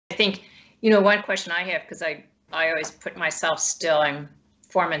think, one question I have, because I always put myself still, I'm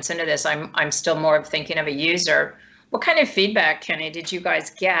 4 months into this, I'm still more of thinking of a user. What kind of feedback, Kenny, did you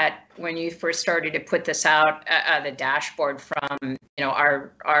guys get when you first started to put this out, the dashboard from,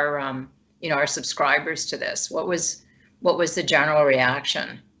 our subscribers to this? What was the general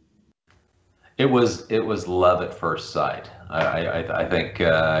reaction? It was love at first sight. I think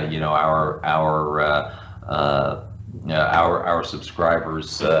our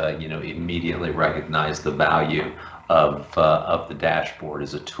subscribers immediately recognized the value of the dashboard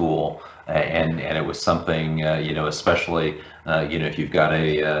as a tool, and it was something especially if you've got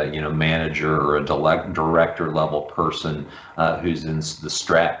a manager or a director level person who's in the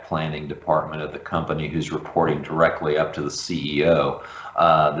strat planning department of the company, who's reporting directly up to the CEO.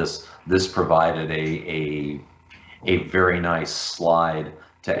 This provided a very nice slide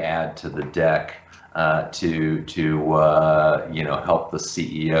to add to the deck to help the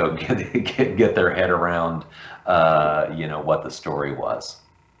CEO get their head around what the story was.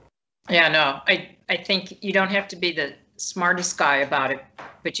 Yeah, no, I think you don't have to be the smartest guy about it,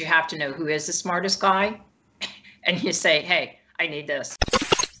 but you have to know who is the smartest guy, and you say, hey, I need this.